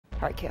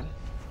All right, Kim.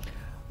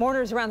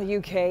 Mourners around the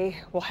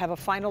UK will have a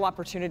final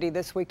opportunity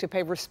this week to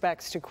pay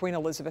respects to Queen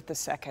Elizabeth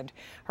II.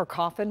 Her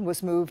coffin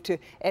was moved to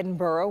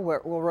Edinburgh, where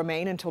it will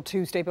remain until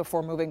Tuesday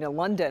before moving to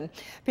London.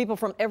 People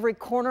from every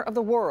corner of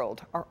the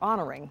world are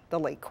honoring the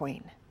late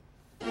Queen.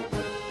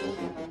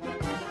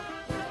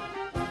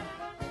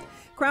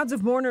 Crowds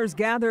of mourners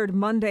gathered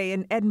Monday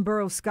in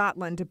Edinburgh,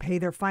 Scotland, to pay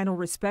their final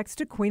respects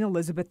to Queen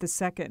Elizabeth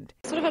II.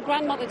 Sort of a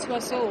grandmother to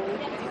us all.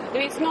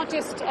 It's not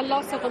just a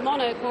loss of a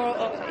monarch, or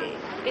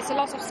it's a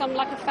loss of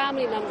like a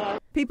family member.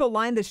 People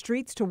lined the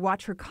streets to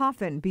watch her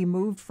coffin be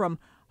moved from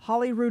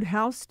Holyrood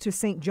House to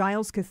St.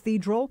 Giles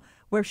Cathedral,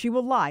 where she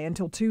will lie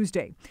until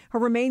Tuesday. Her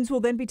remains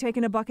will then be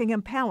taken to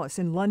Buckingham Palace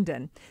in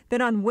London.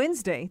 Then on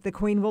Wednesday, the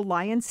Queen will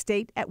lie in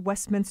state at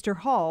Westminster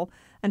Hall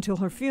until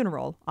her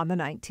funeral on the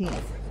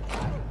 19th.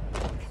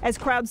 As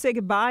crowds say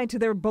goodbye to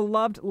their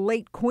beloved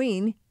late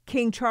Queen,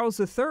 King Charles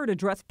III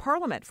addressed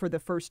Parliament for the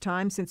first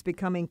time since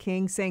becoming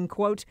king, saying,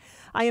 quote,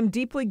 "I am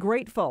deeply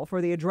grateful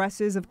for the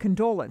addresses of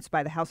condolence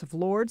by the House of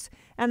Lords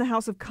and the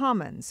House of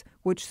Commons,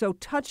 which so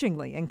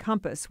touchingly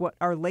encompass what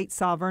our late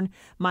sovereign,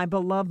 my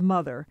beloved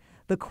mother,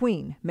 the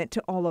Queen, meant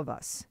to all of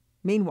us."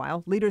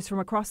 Meanwhile, leaders from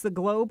across the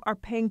globe are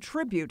paying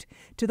tribute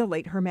to the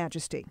late Her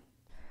Majesty.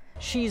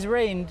 She's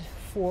reigned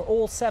for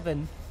all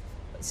 7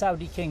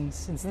 Saudi kings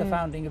since the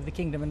founding of the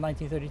kingdom in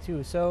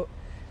 1932. So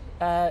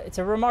it's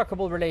a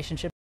remarkable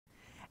relationship.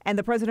 And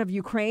the president of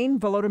Ukraine,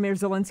 Volodymyr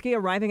Zelensky,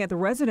 arriving at the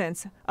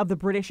residence of the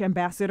British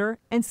ambassador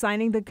and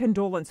signing the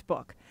condolence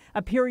book,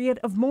 a period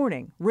of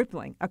mourning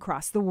rippling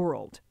across the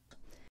world.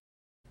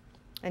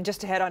 And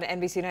just ahead on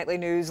NBC Nightly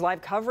News,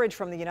 live coverage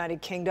from the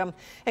United Kingdom,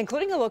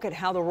 including a look at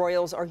how the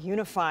royals are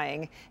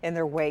unifying in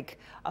their wake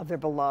of their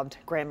beloved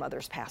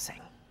grandmother's passing.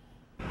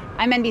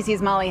 I'm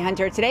NBC's Molly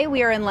Hunter. Today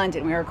we are in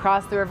London. We are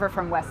across the river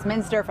from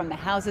Westminster, from the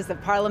Houses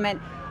of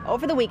Parliament.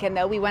 Over the weekend,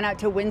 though, we went out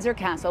to Windsor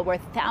Castle, where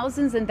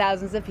thousands and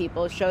thousands of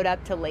people showed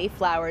up to lay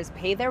flowers,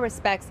 pay their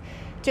respects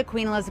to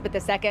Queen Elizabeth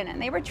II,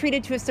 and they were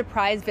treated to a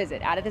surprise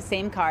visit. Out of the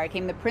same car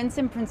came the Prince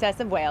and Princess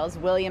of Wales,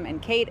 William and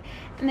Kate,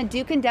 and the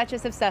Duke and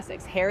Duchess of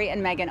Sussex, Harry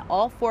and Meghan,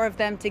 all 4 of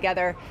them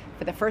together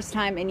for the first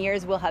time in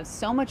years. We'll have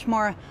so much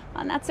more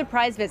on that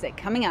surprise visit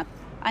coming up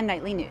on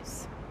Nightly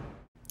News.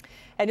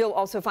 And you'll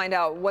also find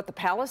out what the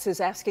palace is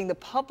asking the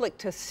public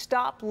to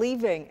stop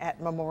leaving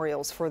at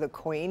memorials for the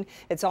Queen.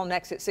 It's all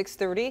next at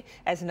 6:30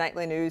 as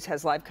Nightly News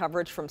has live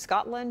coverage from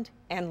Scotland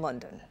and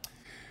London.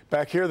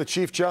 Back here, the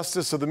Chief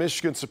Justice of the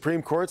Michigan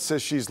Supreme Court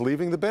says she's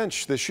leaving the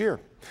bench this year.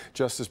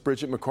 Justice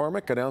Bridget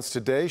McCormick announced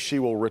today she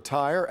will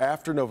retire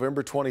after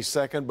November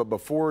 22nd, but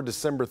before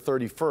December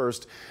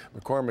 31st.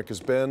 McCormick has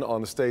been on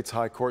the state's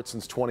high court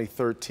since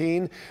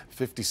 2013.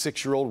 The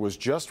 56-year-old was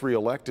just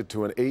reelected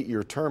to an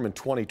 8-year term in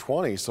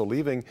 2020, so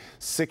leaving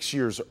 6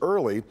 years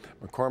early.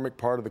 McCormick,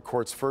 part of the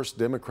court's first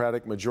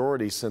Democratic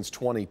majority since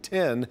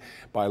 2010.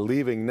 By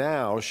leaving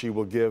now, she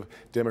will give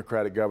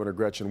Democratic Governor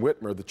Gretchen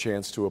Whitmer the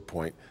chance to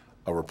appoint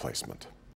a replacement.